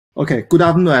Okay, good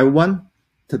afternoon, everyone.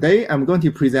 Today, I'm going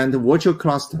to present Virtual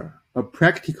Cluster, a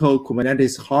practical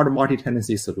Kubernetes hard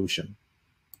multi-tenancy solution.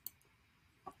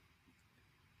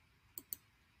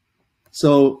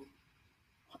 So,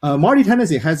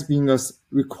 multi-tenancy has been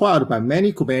required by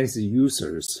many Kubernetes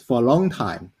users for a long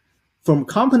time. From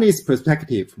company's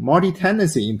perspective,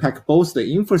 multi-tenancy impacts both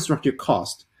the infrastructure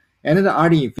cost and the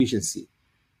RD efficiency,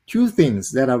 two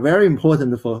things that are very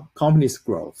important for companies'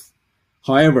 growth.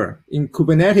 However, in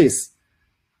Kubernetes,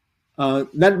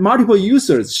 that multiple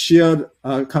users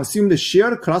consume the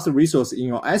shared cluster resource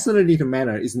in an isolated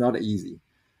manner is not easy.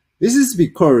 This is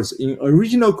because in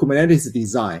original Kubernetes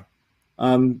design,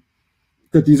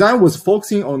 the design was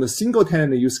focusing on the single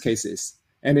tenant use cases,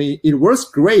 and it works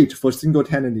great for single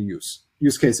tenant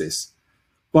use cases.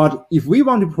 But if we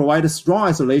want to provide a strong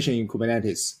isolation in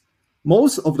Kubernetes,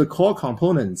 most of the core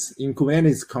components in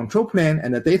Kubernetes control plane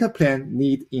and the data plane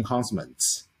need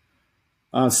enhancements.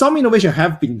 Some innovation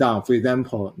have been done. For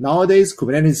example, nowadays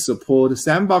Kubernetes supports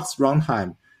sandbox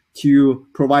runtime to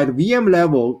provide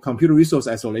VM-level computer resource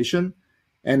isolation,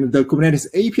 and the Kubernetes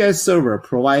APIServer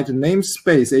provides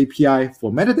namespace API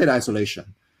for metadata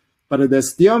isolation. But there's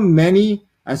still many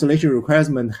isolation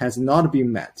requirements has not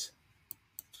been met.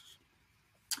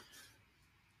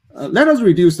 Let us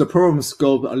reduce the problem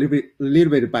scope a little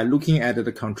bit by looking at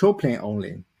the control plane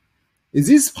only. Is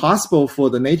this possible for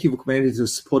the native Kubernetes to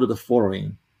support the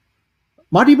following?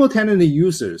 Multiple tenant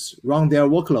users run their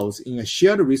workloads in a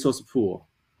shared resource pool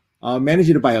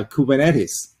managed by a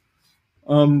Kubernetes.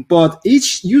 But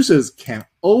each user can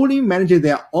only manage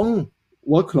their own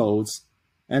workloads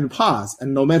and paths,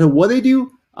 and no matter what they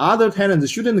do, other tenants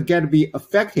shouldn't be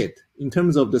affected in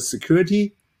terms of the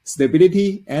security,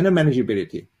 stability, and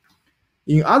manageability.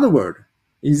 In other words,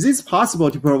 is this possible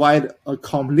to provide a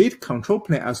complete control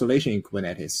plane isolation in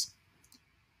Kubernetes?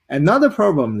 Another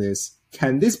problem is,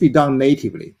 can this be done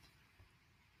natively?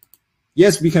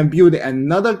 Yes, we can build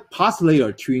another path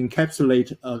layer to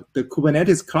encapsulate the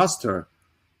Kubernetes cluster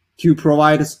to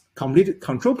provide complete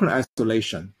control plane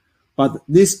isolation, but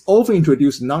this often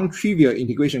introduces non-trivial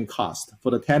integration cost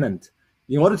for the tenant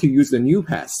in order to use the new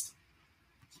path.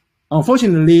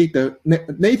 Unfortunately, the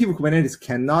native Kubernetes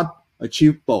cannot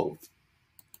achieve both.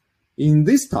 In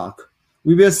this talk,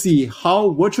 we will see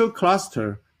how virtual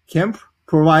cluster can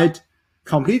provide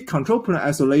complete control plane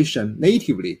isolation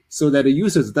natively so that the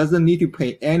users doesn't need to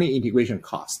pay any integration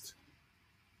cost.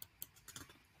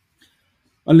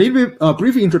 A little bit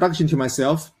brief introduction to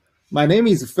myself. My name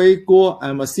is Fei Guo.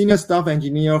 I'm a senior staff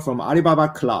engineer from Alibaba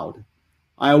Cloud.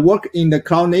 I work in the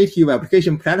cloud native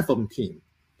application platform team.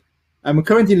 I'm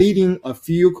currently leading a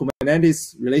few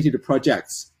Kubernetes related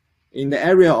projects in the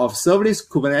area of serverless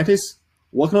Kubernetes,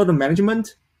 workload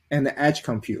management, and edge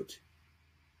compute.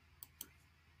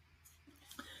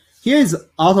 Here is the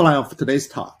outline of today's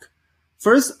talk.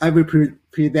 First, I will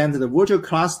present the virtual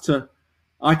cluster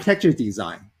architecture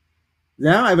design.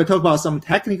 Then I will talk about some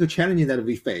technical challenges that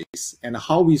we face and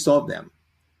how we solve them.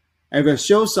 I will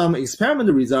show some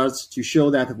experimental results to show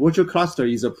that virtual cluster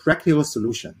is a practical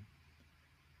solution.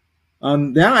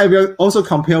 Then I will also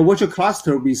compare virtual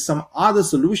cluster with some other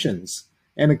solutions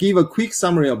and give a quick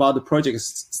summary about the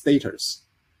project's status.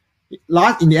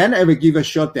 In the end, I will give a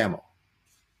short demo.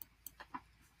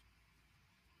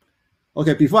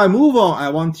 Okay, before I move on, I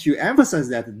want to emphasize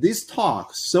that this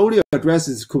talk solely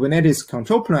addresses Kubernetes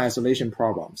control plane isolation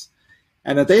problems,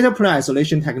 and the data plane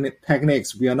isolation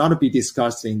techniques will not be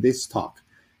discussed in this talk.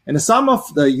 And some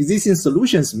of the existing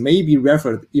solutions may be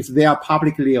referred if they are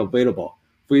publicly available.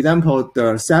 For example,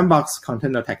 the sandbox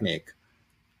container technique.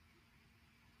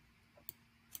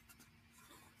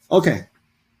 Okay.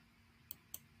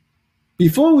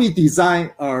 Before we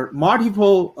design a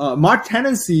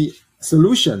multi-tenancy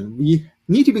solution, we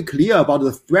need to be clear about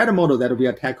the threat model that we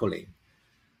are tackling.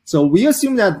 So we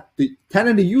assume that the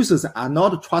tenant users are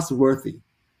not trustworthy.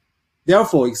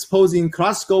 Therefore, exposing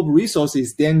class scope resources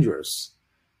is dangerous.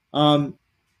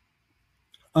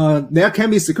 There can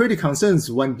be security concerns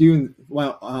when doing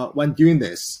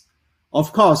this.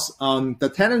 Of course,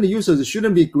 the tenant users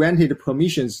shouldn't be granted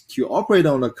permissions to operate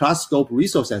on the class scope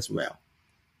resource as well.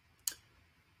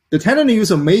 The tenant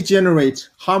user may generate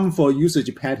harmful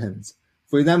usage patterns,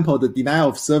 for example, the denial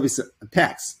of service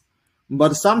attacks.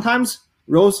 But sometimes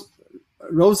those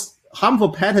harmful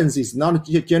patterns is not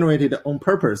generated on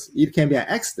purpose. It can be an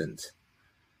accident.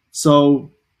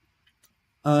 So,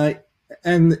 and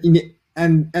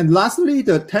lastly,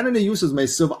 the tenant users may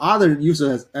serve other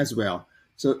users as well.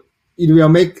 So it will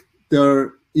make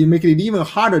it even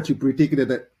harder to predict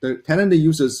the tenant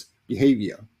users'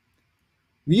 behavior.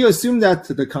 We assume that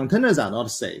the containers are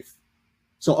not safe.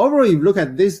 So overall, if you look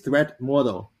at this threat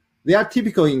model, They are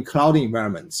typical in cloud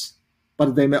environments,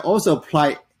 but they may also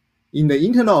apply in the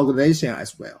internal organization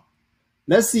as well.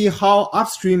 Let's see how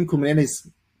upstream Kubernetes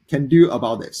can do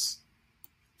about this.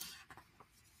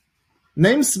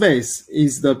 Namespace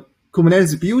is the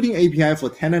Kubernetes building API for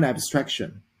tenant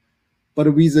abstraction,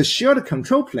 but with a shared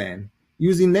control plane,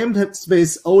 using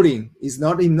namespace only is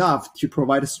not enough to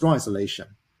provide strong isolation.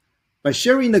 By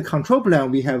sharing the control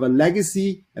plane, we have a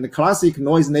legacy and a classic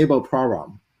noise neighbor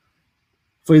problem.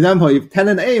 For example, if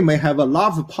tenant A may have a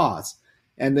lot of pods,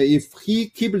 and if he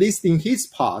keep listing his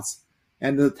pods,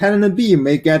 and the tenant B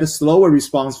may get a slower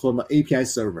response from the API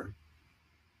server.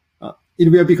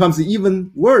 It will become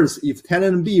even worse if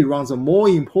tenant B runs a more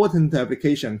important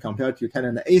application compared to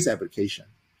tenant A's application.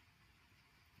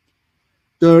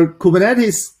 The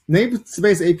Kubernetes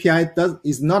namespace API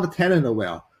is not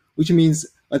tenant-aware, which means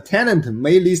a tenant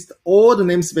may list all the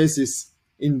namespaces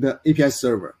in the API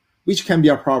server, which can be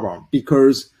a problem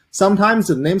because sometimes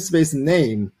the namespace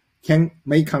name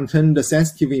may contain the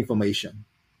sensitive information.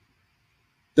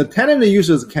 The tenant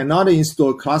users cannot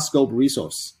install class scope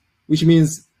resource, which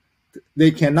means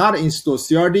they cannot install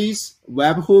CRDs,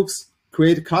 webhooks,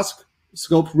 create class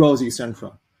scope roles,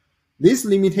 etc. This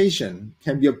limitation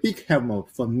can be a big help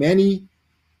for many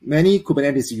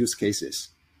Kubernetes use cases.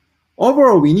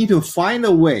 Overall, we need to find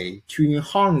a way to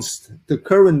enhance the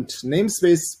current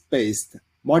namespace-based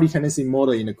multi-tenancy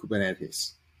model in the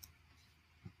Kubernetes.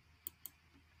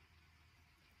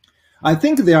 I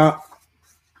think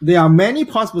there are many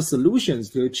possible solutions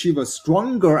to achieve a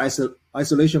stronger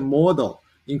isolation model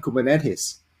in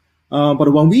Kubernetes.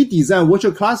 But when we design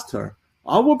virtual cluster,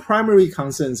 our primary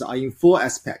concerns are in 4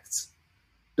 aspects.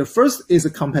 The first is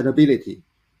compatibility.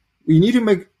 We need to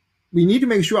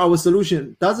make sure our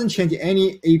solution doesn't change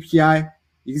any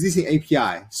existing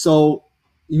API. So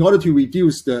in order to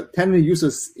reduce the tenant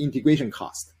users integration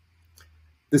cost.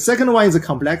 The second one is the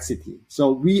complexity.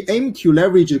 So we aim to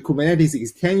leverage the Kubernetes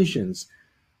extensions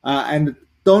and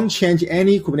don't change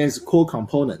any Kubernetes core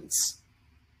components.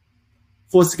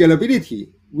 For scalability,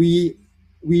 we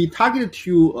target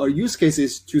to use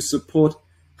cases to support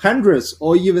hundreds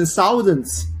or even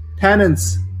thousands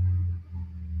tenants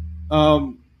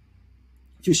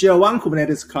to share one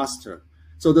Kubernetes cluster.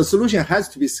 So the solution has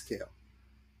to be scaled.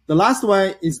 The last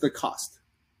one is the cost.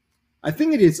 I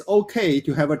think it is okay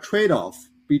to have a trade-off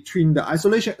between the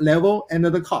isolation level and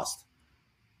the cost,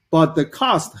 but the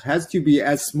cost has to be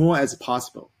as small as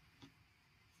possible.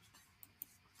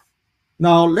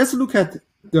 Now let's look at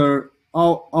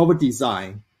our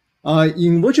design.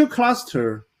 In virtual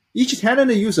cluster, each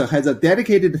tenant user has a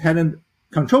dedicated tenant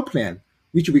control plane,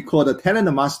 which we call the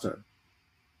tenant master.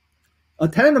 A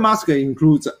tenant master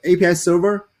includes API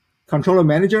server, controller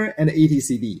manager, and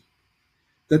etcd.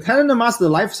 The tenant master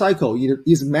lifecycle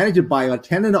is managed by a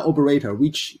tenant operator,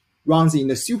 which runs in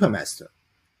the supermaster.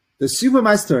 The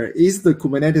supermaster is the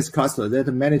Kubernetes cluster that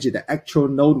manages the actual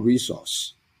node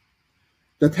resource.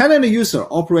 The tenant user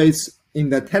operates in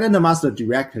the tenant master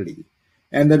directly,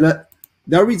 and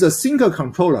there is a single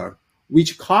controller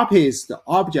which copies the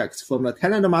objects from the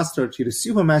tenant master to the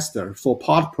supermaster for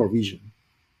pod provision.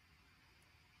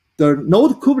 The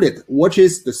node kubelet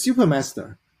watches the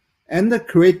supermaster and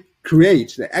create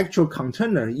the actual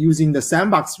container using the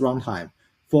sandbox runtime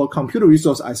for computer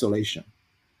resource isolation.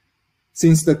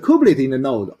 Since the kubelet in the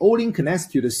node only connects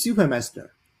to the supermaster,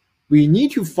 we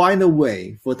need to find a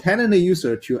way for tenant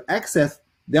user to access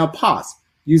their pods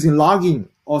using logging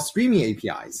or streaming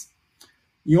APIs.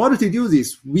 In order to do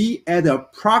this, we add a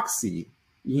proxy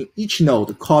in each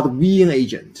node called VN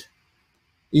agent.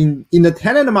 In the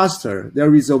tenant master,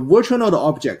 there is a virtual node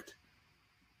object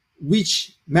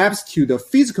which maps to the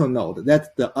physical node that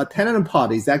a tenant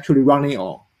pod is actually running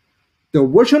on. The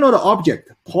virtual node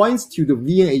object points to the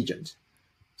VN agent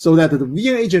so that the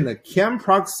VN agent can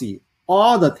proxy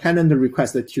all the tenant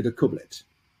requests to the kubelet.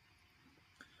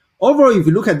 Overall, if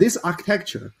you look at this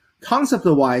architecture,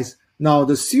 concept-wise, now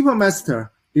the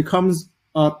supermaster becomes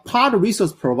a pod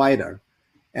resource provider,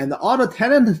 and all the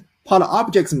tenant pod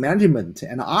objects management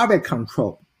and RBAC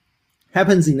control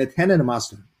happens in the tenant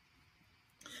master.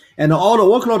 And all the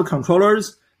workload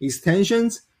controllers,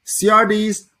 extensions,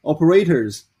 CRDs,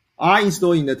 operators are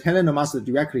installed in the tenant master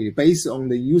directly based on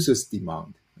the user's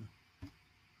demand.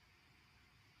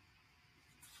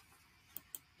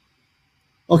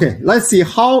 Okay, let's see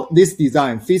how this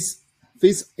design fits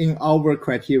in our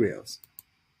criteria.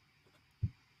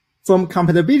 From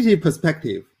compatibility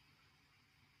perspective,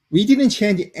 we didn't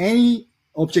change any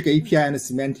object API and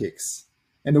semantics,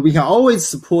 and we can always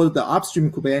support the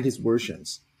upstream Kubernetes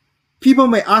versions. People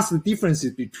may ask the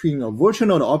differences between a virtual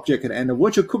node object and a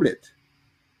virtual kubelet.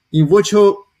 In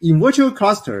virtual in virtual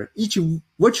cluster, each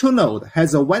virtual node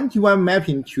has a one-to-one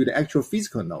mapping to the actual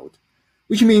physical node,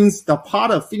 which means the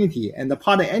path affinity and the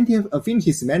path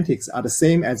anti-affinity semantics are the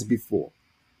same as before.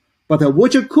 But a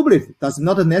virtual kubelet does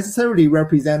not necessarily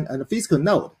represent a physical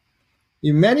node.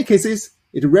 In many cases,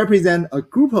 it represents a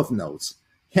group of nodes.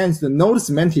 Hence, the node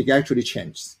semantic actually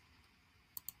changes.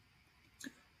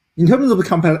 In terms of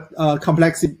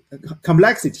complexity,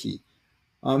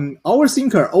 our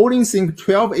syncer only sync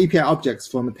 12 API objects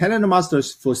from tenant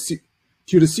masters to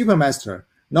the supermaster,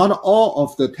 not all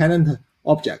of the tenant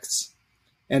objects.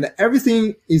 And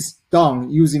everything is done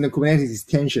using the Kubernetes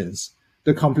extensions.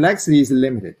 The complexity is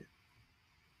limited.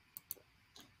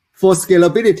 For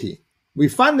scalability, we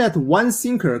find that one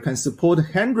syncer can support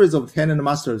hundreds of tenant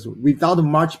masters without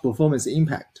much performance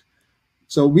impact.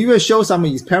 So we will show some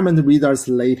experiment results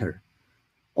later.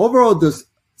 Overall, the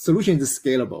solution is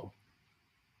scalable.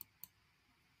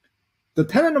 The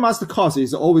tenant master cost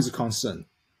is always a concern.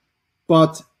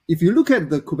 But if you look at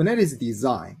the Kubernetes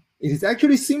design, it is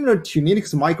actually similar to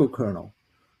Linux microkernel.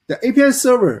 The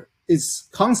APIServer is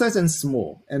concise and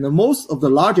small, and most of the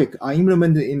logic are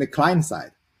implemented in the client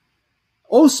side.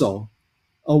 Also,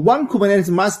 a one Kubernetes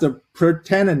master per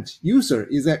tenant user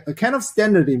is a kind of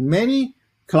standard in many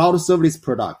cloud service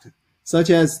products, such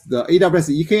as the AWS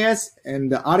EKS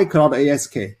and the AliCloud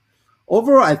ASK.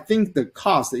 Overall, I think the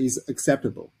cost is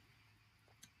acceptable.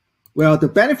 Well, the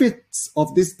benefits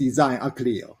of this design are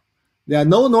clear. There are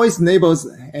no noise neighbors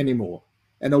anymore,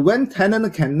 and one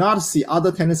tenant cannot see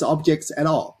other tenants' objects at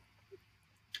all.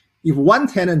 If one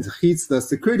tenant hits the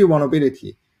security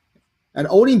vulnerability, and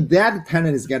only that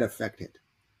tenant gets affected,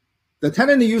 the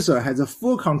tenant user has a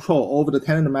full control over the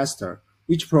tenant master,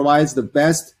 which provides the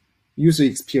best user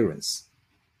experience.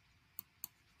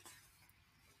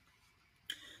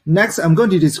 Next, I'm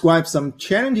going to describe some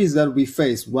challenges that we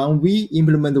face when we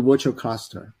implement the virtual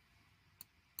cluster.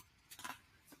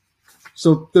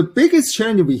 So the biggest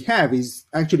challenge we have is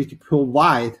actually to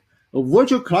provide a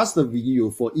virtual cluster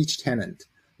view for each tenant.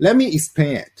 Let me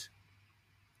explain it.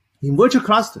 In virtual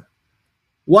cluster,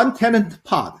 one tenant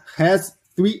pod has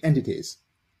three entities: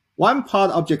 one pod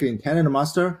object in tenant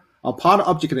master, a pod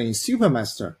object in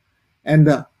supermaster, and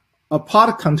a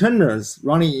pod containers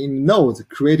running in nodes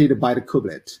created by the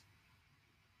kubelet.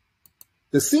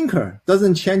 The syncer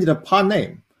doesn't change the pod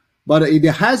name, but it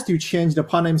has to change the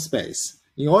pod namespace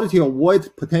in order to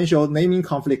avoid potential naming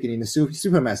conflict in the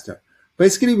supermaster.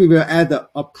 Basically, we will add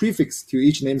a prefix to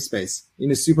each namespace in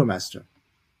the supermaster.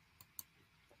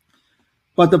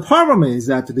 But the problem is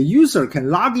that the user can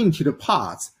log into the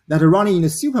pods that are running in the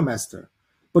supermaster,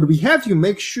 but we have to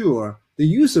make sure the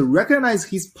user recognizes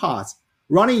his pods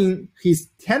running in his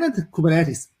tenant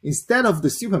Kubernetes instead of the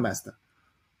supermaster,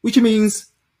 which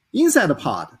means inside the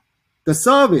pod, the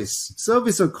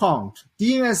service account,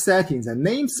 DNS settings, and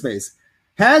namespace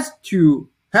have to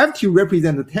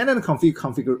represent the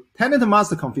tenant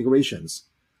master configurations.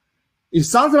 It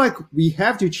sounds like we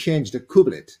have to change the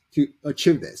kubelet to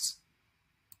achieve this.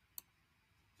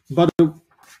 But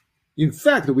in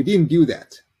fact, we didn't do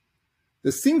that. The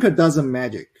syncer does a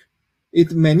magic.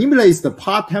 It manipulates the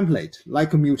pod template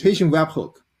like a mutation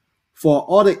webhook for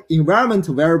all the environment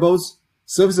variables,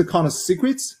 service account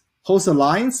secrets, host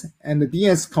alliance, and the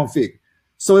DNS config,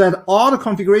 so that all the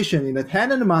configuration in the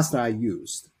tenant master are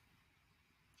used.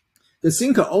 The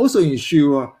syncer also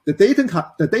ensures the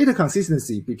data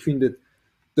consistency between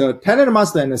the tenant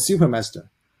master and the supermaster.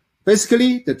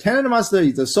 Basically, the tenant master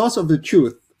is the source of the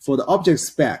truth for the object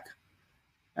spec,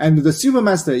 and the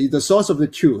supermaster is the source of the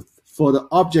truth for the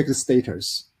object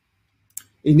status.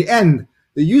 In the end,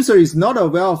 the user is not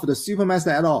aware of the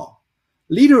supermaster at all.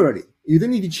 Literally, you don't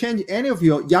need to change any of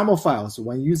your YAML files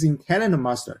when using tenant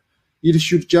master. It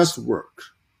should just work.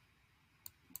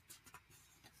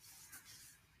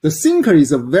 The syncer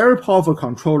is a very powerful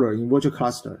controller in virtual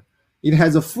cluster. It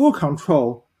has a full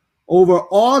control over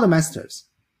all the masters.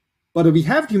 But we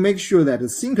have to make sure that the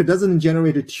syncer doesn't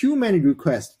generate too many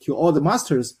requests to all the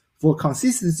masters for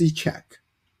consistency check.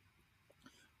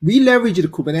 We leverage the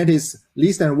Kubernetes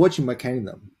list and watch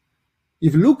mechanism.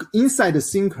 If you look inside the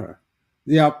syncer,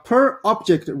 there are per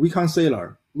object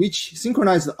reconciler, which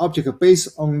synchronize the object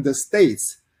based on the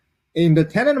states in the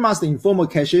tenant master informal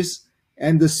caches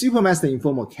and the supermaster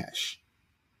informal cache.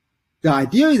 The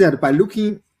idea is that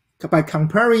by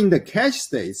comparing the cache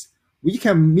states, we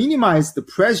can minimize the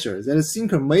pressure that a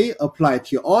syncer may apply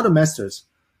to all the masters,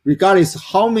 regardless of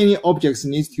how many objects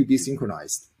need to be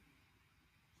synchronized.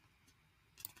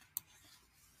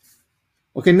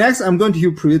 Okay, next I'm going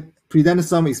to present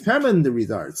some experiment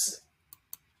results.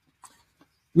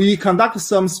 We conduct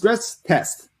some stress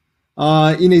tests.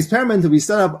 In the experiment, we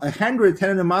set up 100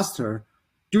 tenant master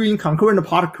doing concurrent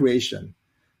pod creation.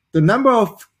 The number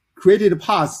of created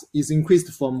pods is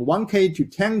increased from 1K to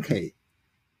 10K,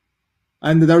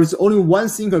 and there is only one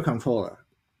single controller.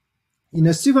 In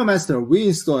the supermaster, we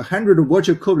install 100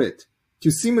 virtual kubelet to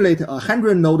simulate a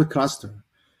 100-node cluster,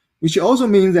 which also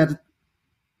means that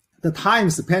the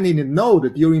time spent in the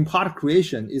node during pod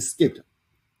creation is skipped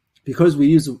because we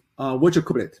use virtual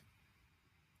kubelet.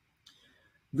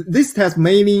 This test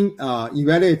mainly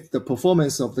evaluates the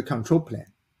performance of the control plane.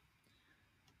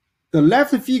 The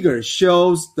left figure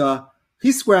shows the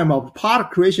histogram of pod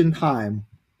creation time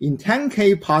in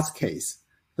 10K pods case.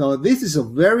 So this is a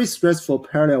very stressful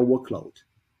parallel workload.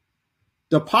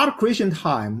 The pod creation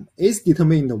time is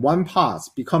determined when pods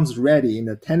becomes ready in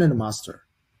the tenant master.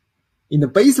 In the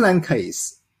baseline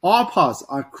case, all pods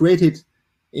are created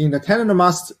in the tenant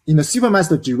master in the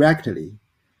supermaster directly.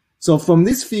 So from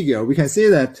this figure, we can see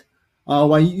that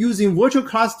when using virtual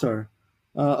cluster,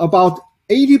 about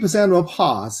 80% of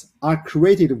pods are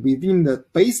created within the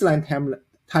baseline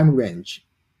time range.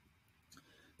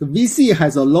 The VC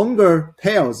has a longer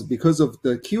tails because of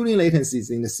the queuing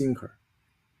latencies in the sinker.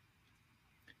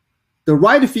 The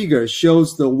right figure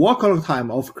shows the workload time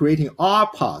of creating all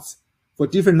pods for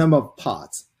different number of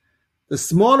pods. The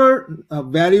smaller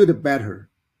value, the better.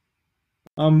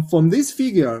 From this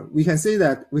figure, we can see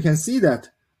that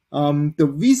the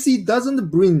VC doesn't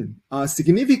bring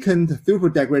significant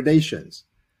throughput degradations.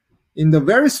 In the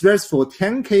very stressful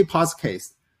 10K pods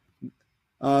case,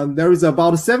 there is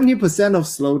about 70% of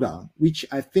slowdown, which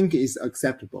I think is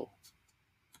acceptable.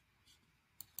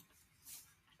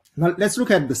 Now let's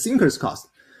look at the sinker's cost.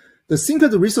 The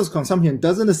sinker's resource consumption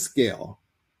doesn't scale.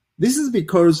 This is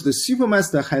because the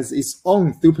supermaster has its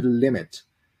own throughput limit.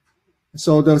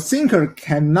 So the sinker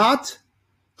cannot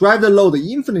drive the load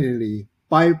infinitely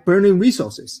by burning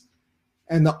resources.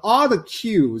 And all the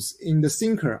queues in the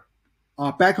sinker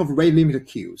are back of rate limited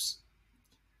queues.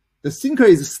 The sinker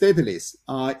is stateless.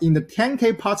 In the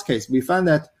 10K pods case, we found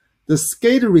that the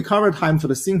scaled recovery time for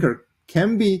the sinker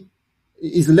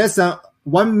is less than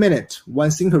 1 minute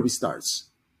when sinker restarts.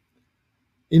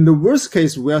 In the worst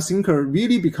case, where sinker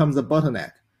really becomes a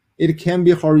bottleneck, it can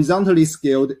be horizontally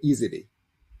scaled easily.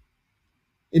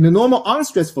 In the normal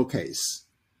unstressful case,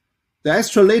 the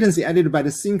extra latency added by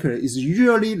the sinker is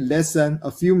usually less than a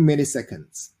few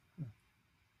milliseconds.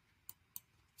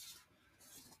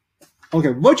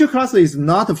 Okay, virtual cluster is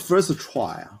not the first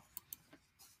trial.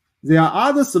 There are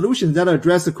other solutions that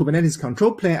address the Kubernetes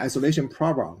control plane isolation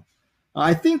problem.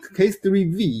 I think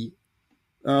K3V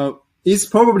is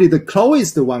probably the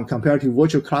closest one compared to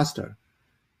virtual cluster.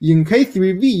 In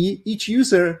K3V, each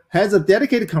user has a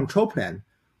dedicated control plane,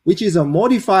 which is a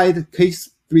modified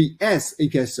K3S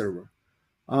API server.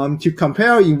 To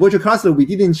compare, in virtual cluster, we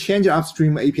didn't change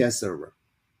upstream API server.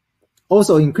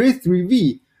 Also, in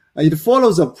K3V, it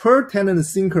follows a per tenant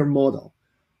sinker model,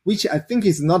 which I think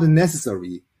is not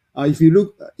necessary. If you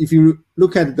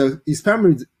look at the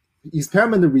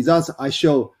experiment results I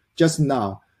showed just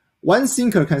now, one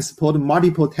sinker can support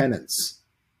multiple tenants.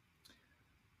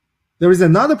 There is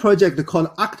another project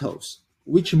called Actos,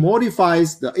 which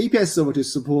modifies the API server to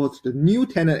support the new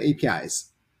tenant APIs.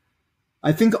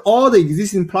 I think all the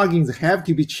existing plugins have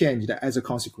to be changed as a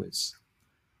consequence.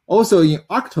 Also, in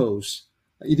Actos,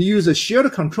 it uses a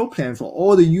shared control plane for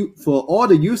all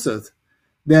the users.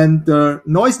 Then the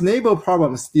noise neighbor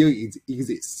problem still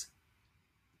exists.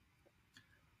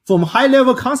 From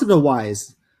high-level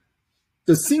concept-wise,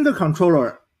 the single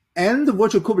controller and the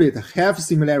virtual kubelet have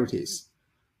similarities,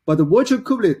 but the virtual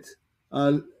kubelet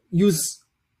use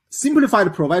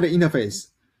simplified provider interface,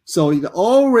 so it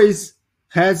always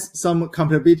has some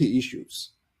compatibility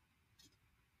issues.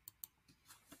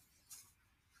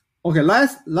 Okay,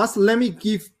 last let me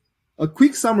give a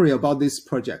quick summary about this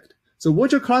project. So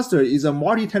virtual cluster is a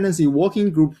multi-tenancy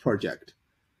working group project.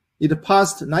 It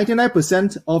passed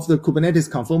 99% of the Kubernetes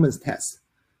conformance tests.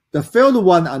 The failed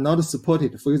ones are not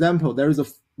supported. For example, there is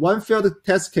one failed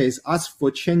test case asked for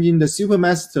changing the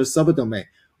supermaster subdomain,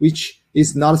 which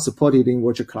is not supported in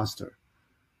virtual cluster.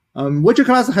 Virtual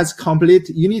cluster has complete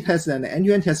unit tests and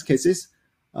end-to-end test cases,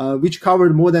 which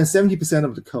covered more than 70%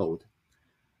 of the code.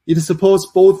 It supports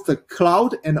both the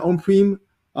cloud and on-prem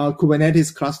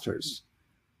Kubernetes clusters.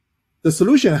 The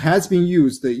solution has been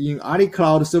used in Ali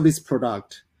Cloud Service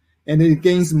product, and it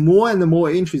gains more and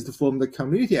more interest from the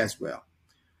community as well.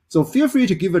 So feel free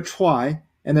to give a try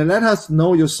and let us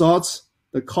know your thoughts,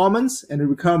 the comments, and the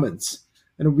requirements,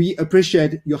 and we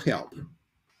appreciate your help.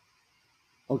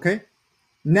 Okay,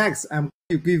 next I'm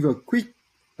going to give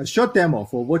a short demo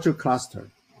for virtual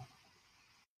cluster.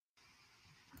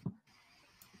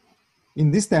 In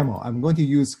this demo, I'm going to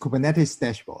use Kubernetes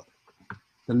dashboard.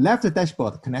 The left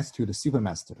dashboard connects to the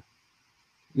supermaster.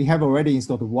 We have already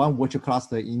installed one virtual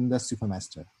cluster in the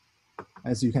supermaster.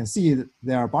 As you can see,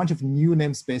 there are a bunch of new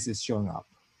namespaces showing up.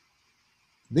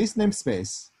 This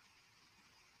namespace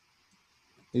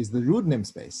is the root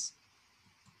namespace.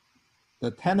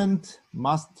 The tenant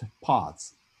master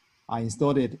pods are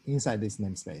installed inside this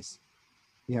namespace.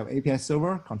 We have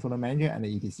APIServer, controller manager, and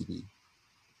etcd.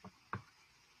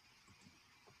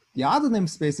 The other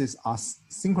namespaces are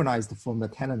synchronized from the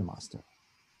tenant master.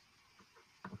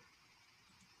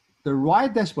 The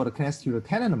right dashboard connects to the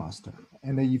tenant master.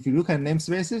 And if you look at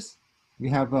namespaces, we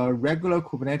have a regular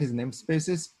Kubernetes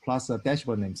namespaces plus a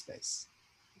dashboard namespace.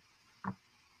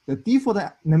 The default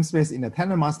namespace in the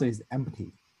tenant master is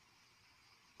empty.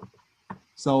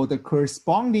 So the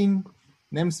corresponding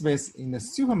namespace in the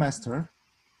supermaster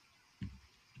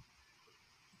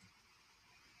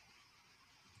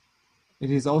it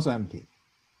is also empty.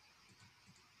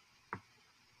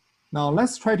 Now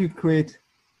let's try to create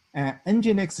an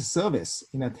Nginx service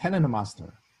in a tenant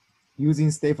master using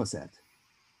stateful set.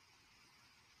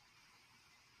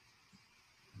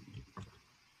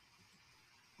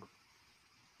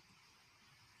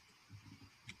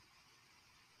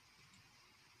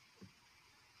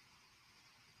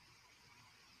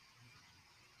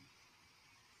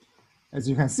 As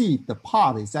you can see, the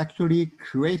pod is actually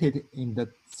created in the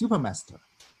supermaster,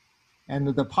 and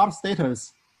the pod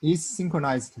status is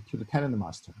synchronized to the tenant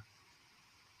master.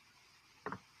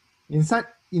 Inside,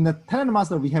 in the tenant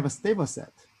master, we have a stateful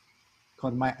set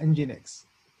called my Nginx.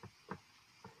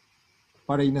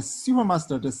 But in the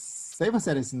supermaster, the stateful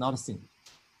set is not synced,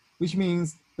 which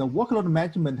means the workload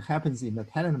management happens in the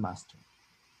tenant master.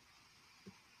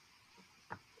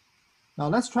 Now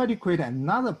let's try to create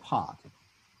another pod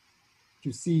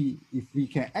to see if we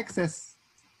can access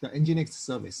the Nginx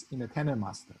service in the tenant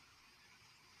master.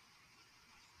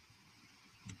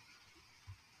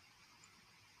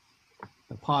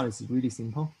 The pod is really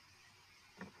simple.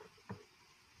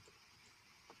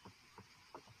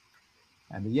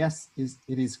 And yes, it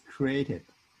is created.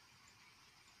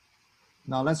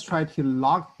 Now let's try to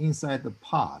log inside the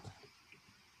pod.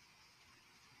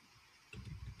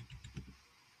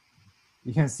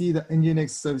 You can see the Nginx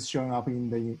service showing up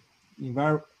in the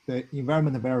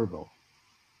environment variable.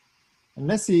 And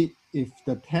let's see if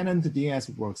the tenant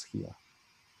DNS works here.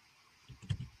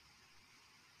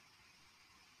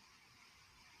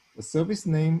 The service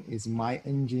name is my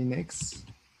Nginx.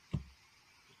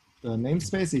 The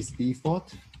namespace is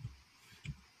default.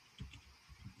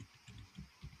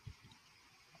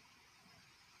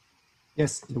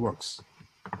 Yes, it works.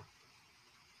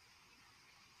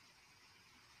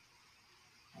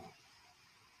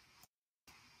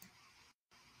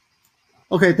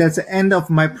 Okay, that's the end of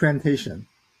my presentation.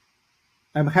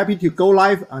 I'm happy to go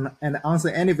live and answer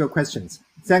any of your questions.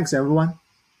 Thanks, everyone.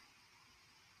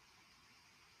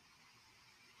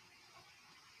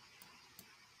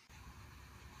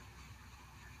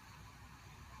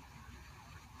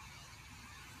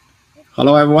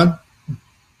 Hello, everyone.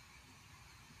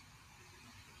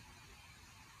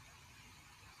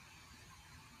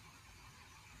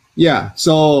 Yeah,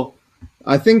 so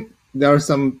I think there are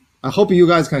some, I hope you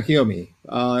guys can hear me.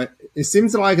 It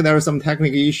seems like there is some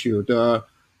technical issue. The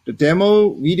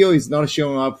demo video is not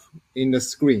showing up in the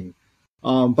screen.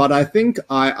 But I think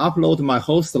I upload my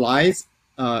whole slides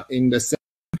in the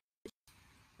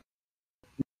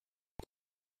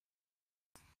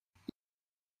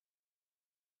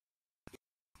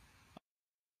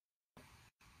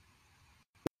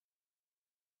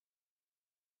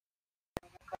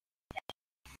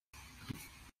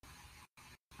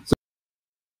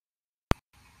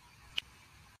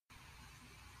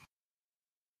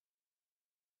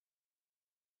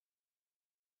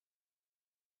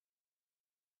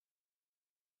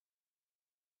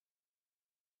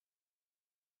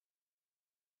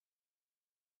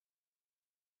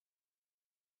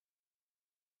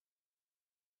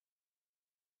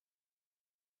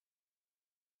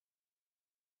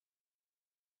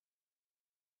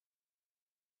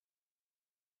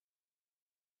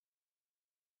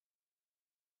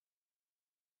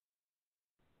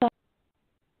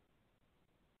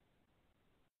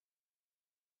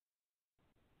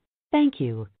Thank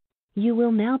you. You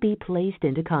will now be placed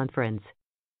into conference.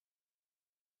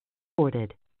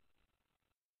 Recorded.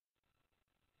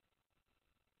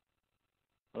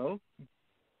 Hello?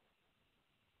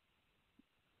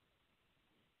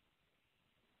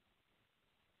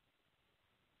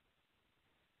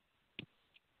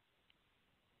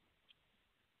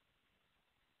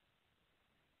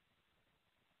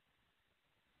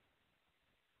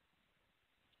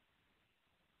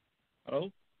 Hello?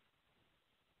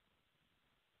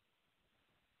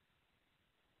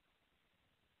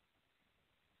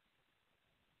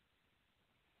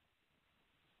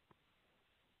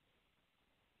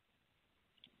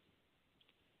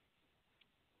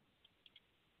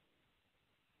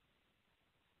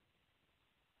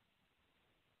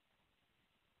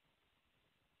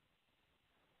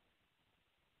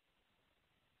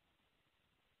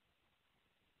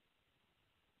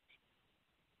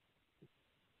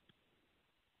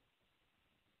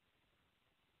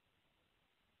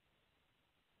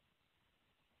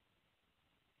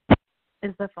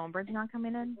 Is the phone bridge not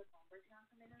coming in?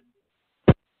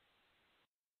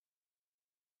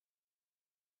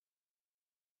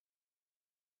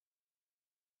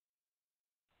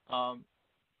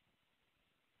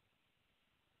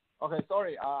 Okay,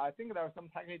 sorry. I think there are some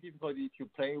technical difficulty to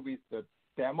play with the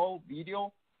demo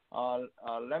video.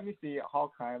 Let me see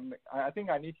how can I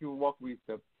think I need to work with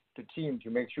the team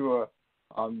to make sure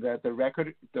that the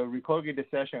recorded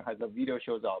session has a video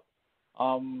shows up.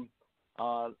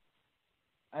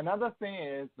 Another thing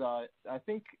is I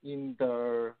think in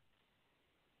the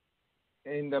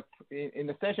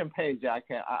session page I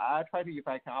try to if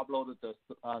I can upload the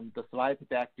slide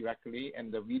deck directly,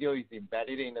 and the video is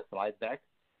embedded in the slide deck.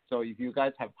 So if you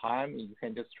guys have time, you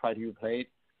can just try to play it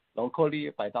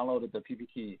locally by downloading the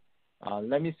PPT.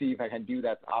 Let me see if I can do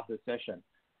that after the session.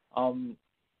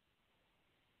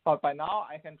 But by now,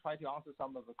 I can try to answer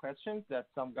some of the questions that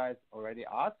some guys already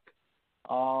asked.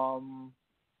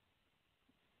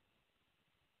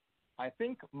 I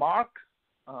think Mark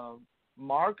Collard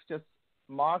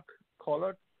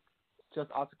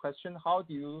just asked a question: how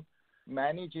do you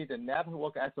manage the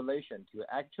network isolation to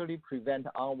actually prevent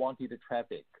unwanted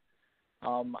traffic?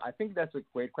 I think that's a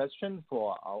great question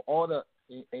for all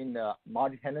in the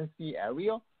multi-tenancy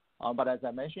area. But as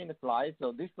I mentioned in the slide,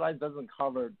 so this slide doesn't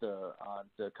cover the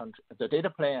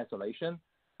data plane isolation.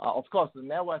 Of course, the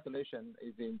network isolation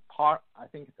is in part. I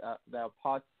think there are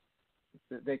parts.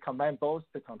 They combine both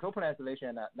the control plane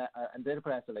isolation and data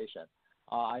plane isolation.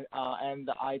 And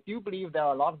I do believe there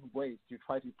are a lot of ways to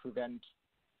try to prevent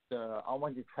the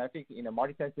unwanted traffic in a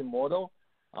multi-tenancy model.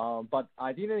 But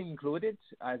I didn't include it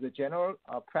as a general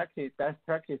best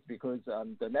practice, because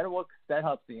the network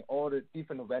setups in all the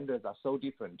different vendors are so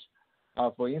different.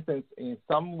 For instance, in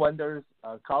some vendors,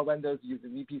 cloud vendors use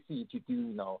VPC to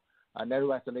do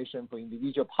network isolation for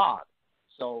individual parts.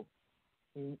 So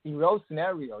in those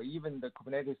scenarios, even the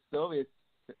Kubernetes service,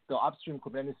 the upstream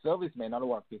Kubernetes service may not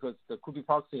work, because the Kubernetes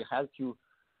proxy has to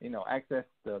access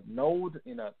the node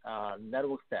in a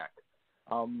network stack.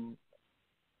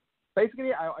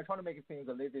 Basically, I try to make things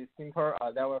a little bit simpler.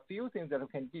 There are a few things that we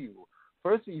can do.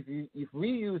 First, if we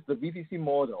use the VPC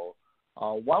model,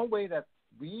 one way that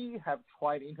we have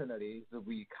tried internally is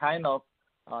we kind of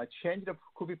change the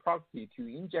Kubernetes proxy to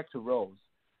inject roles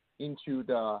into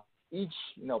each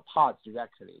part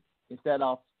directly, instead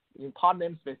of in part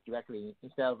namespace directly,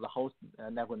 instead of the host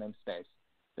network namespace.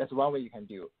 That's one way you can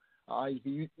do.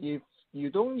 If you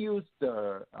don't use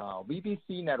the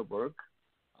VPC network,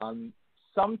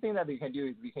 something that we can do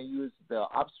is we can use the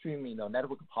upstream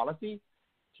network policy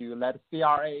to let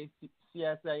CRA,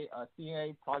 CSA,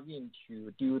 CNA plugin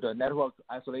to do the network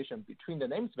isolation between the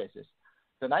namespaces.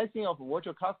 The nice thing of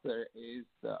virtual cluster is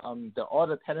all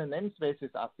the tenant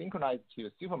namespaces are synchronized to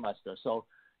the supermaster. So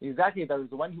exactly there is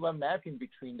one-to-one mapping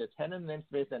between the tenant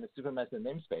namespace and the supermaster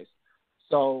namespace.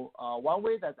 So one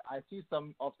way that I see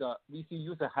some of the VC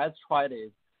user has tried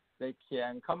is they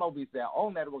can come up with their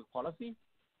own network policy,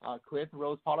 create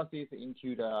roles policies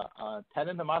into the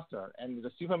tenant master, and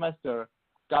the supermaster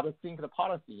got to sync the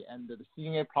policy, and the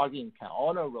CNA plugin can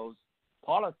honor those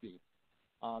policies,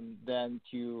 then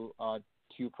to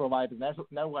provide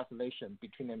network isolation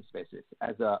between namespaces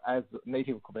as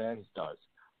native Kubernetes does.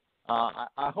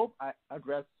 I hope I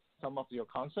addressed some of your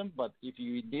concerns, but if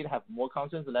you did have more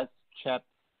concerns, let's chat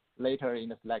later in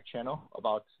the Slack channel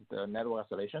about the network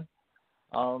isolation.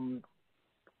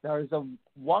 There is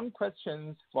one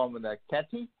question from the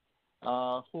Katie,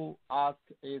 who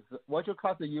asked, is virtual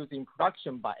cluster used in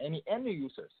production by any end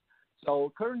users?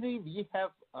 So currently we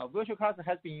have virtual cluster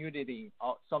has been used in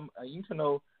some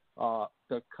internal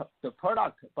the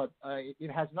product, but it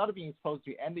has not been exposed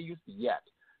to end user yet.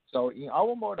 So in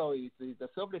our model, it's a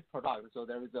serverless product. So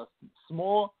there is a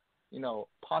small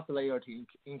path layer to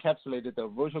encapsulate the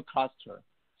virtual cluster.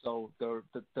 So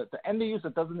the end user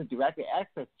doesn't directly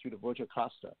access to the virtual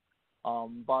cluster.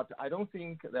 But I don't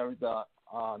think there is a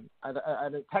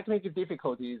technical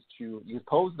difficulties to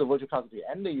expose the virtual cluster to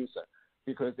end user,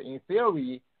 because in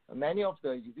theory, many of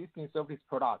the existing service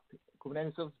products,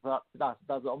 Kubernetes service products,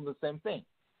 does almost the same thing.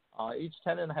 Each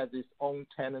tenant has its own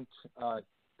tenant,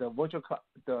 the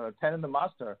tenant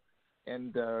master,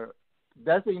 and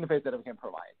that's the interface that we can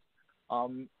provide.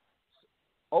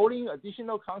 Only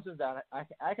additional concepts that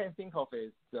I can think of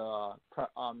is the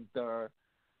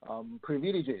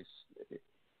privileges.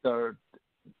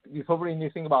 You probably need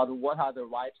to think about what are the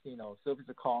right, service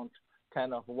account,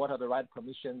 kind of what are the right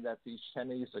permissions that each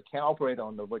tenant user can operate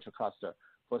on the virtual cluster.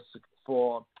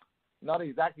 For not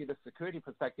exactly the security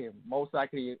perspective, most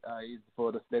likely is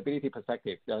for the stability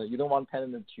perspective. You don't want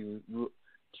tenants to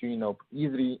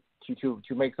easily to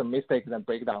make some mistakes and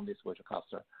break down this virtual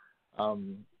cluster.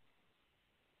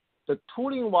 The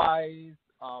tooling wise,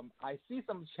 I see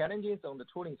some challenges on the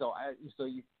tooling.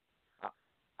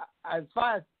 As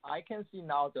far as I can see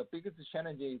now, the biggest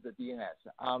challenge is the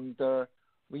DNS.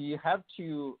 We have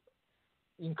to,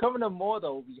 in current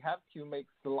model, we have to make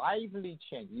slightly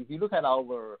change. If you look at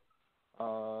our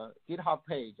GitHub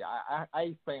page, I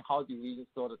explain how do we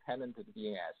install the tenant to the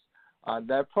DNS.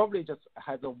 That probably just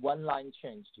has a one-line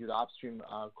change to the upstream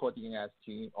core DNS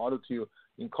in order to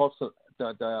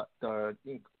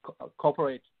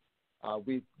incorporate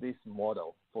with this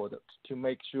model to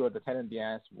make sure the tenant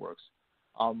DNS works.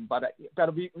 But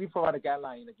we provide a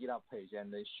guideline in the GitHub page,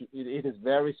 and it is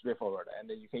very straightforward, and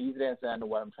you can easily understand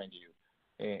what I'm trying to do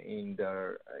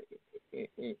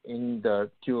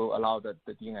to allow the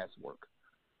DNS work.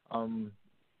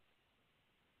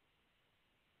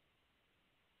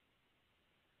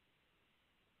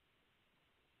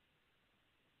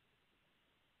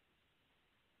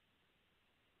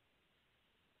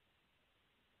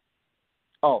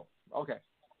 Oh, okay.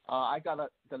 I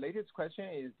got the latest question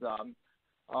is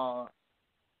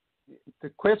the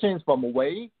question is from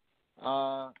Wei.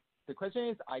 The question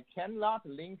is, I cannot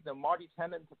link the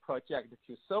multi-tenant project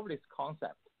to serverless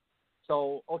concept.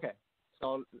 So, okay.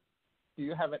 So, do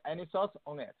you have any thoughts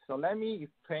on it? So, let me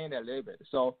explain a little bit.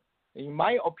 So, in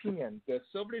my opinion, in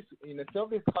the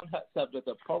serverless concept,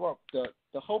 the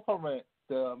whole problem,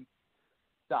 the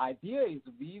idea is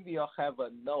we will have a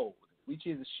node which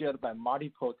is shared by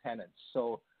multiple tenants.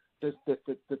 So, the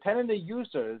tenant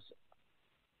users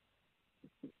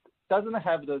doesn't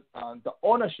have the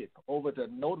ownership over the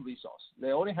node resource.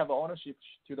 They only have ownership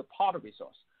to the pod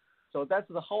resource. So that's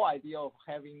the whole idea of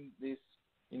having this,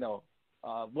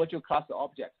 virtual cluster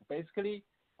object. Basically,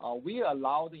 we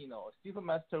allow the,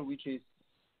 supermaster, which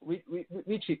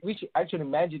actually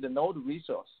manages the node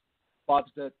resource, but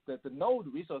the node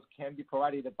resource can be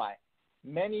provided by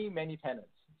many tenants.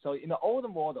 So in the old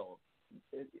model,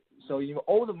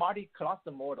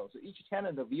 multi-cluster model, so each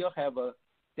tenant will have a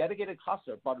dedicated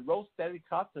cluster, but those dedicated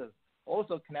clusters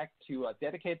also connect to a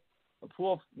dedicated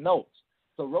pool of nodes.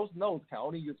 So those nodes can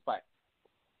only use by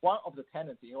one of the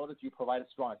tenants in order to provide a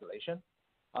strong isolation.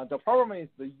 The problem is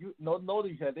the node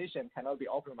utilization cannot be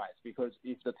optimized, because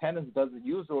if the tenant doesn't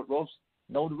use those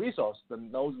node resource, the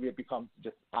nodes will become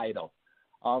just idle.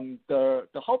 The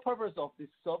whole purpose of this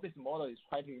service model is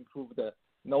trying to improve the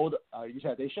node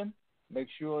utilization, make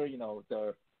sure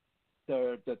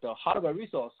the hardware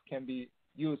resource can be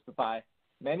used by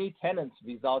many tenants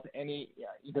without any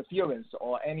interference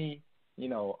or any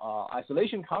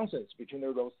isolation concerns between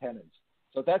those tenants.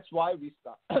 So that's why we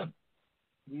start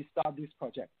this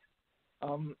project.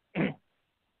 And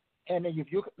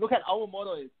if you look at our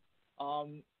model, is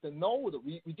the node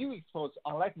we do expose,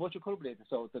 unlike virtual Kubernetes,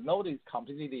 so the node is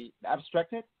completely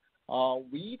abstracted.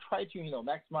 We try to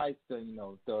maximize the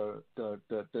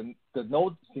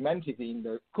node semantics in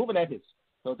the Kubernetes.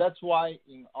 So that's why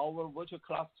in our virtual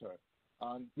cluster,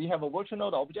 we have a virtual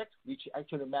node object which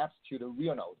actually maps to the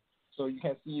real node. So you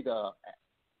can see the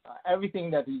everything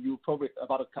that you probably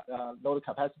about node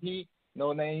capacity,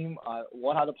 node name,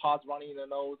 what are the pods running in the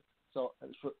node. So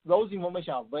those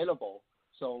information are available.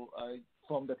 So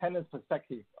from the tenant's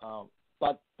perspective,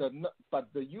 but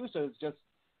the users just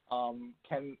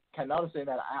cannot say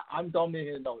that I'm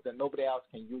dominating the node and nobody else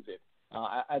can use it.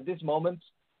 At this moment,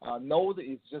 node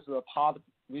is just a pod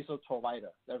resource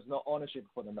provider. There's no ownership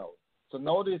for the node. So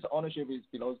node ownership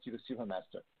belongs to the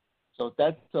supermaster. So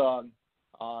that's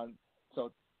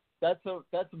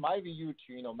my view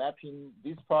to mapping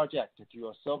this project to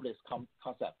a serverless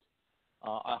concept.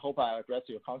 I hope I addressed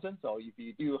your concern. So if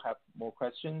you do have more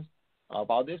questions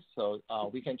about this, so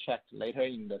we can check later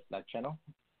in the Slack channel.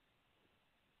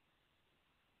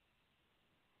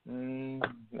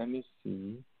 Let me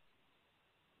see.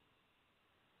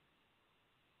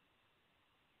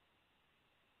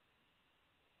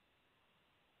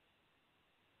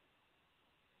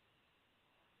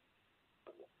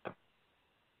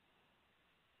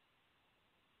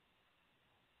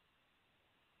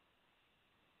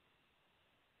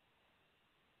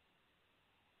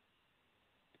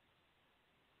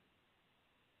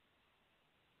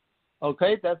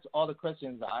 Okay, that's all the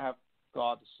questions I have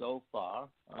got so far.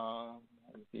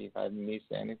 Let's see if I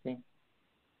missed anything.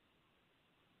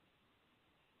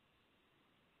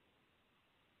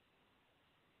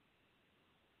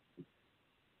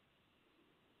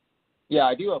 Yeah,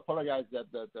 I do apologize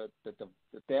that the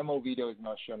demo video is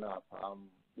not showing up.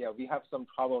 Yeah, we have some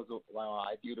troubles while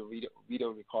I do the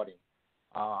video recording.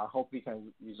 I hope we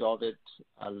can resolve it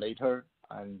later,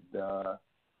 and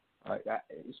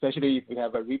especially if we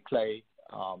have a replay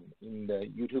in the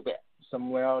YouTube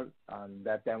somewhere,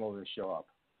 that demo will show up.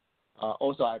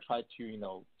 Also, I try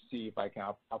to see if I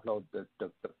can upload the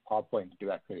PowerPoint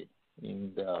directly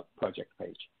in the project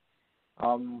page.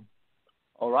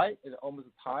 All right, it's almost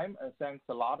time, and thanks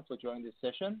a lot for joining this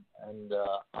session. And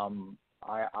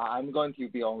I'm going to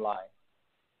be online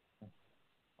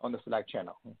on the Slack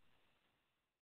channel.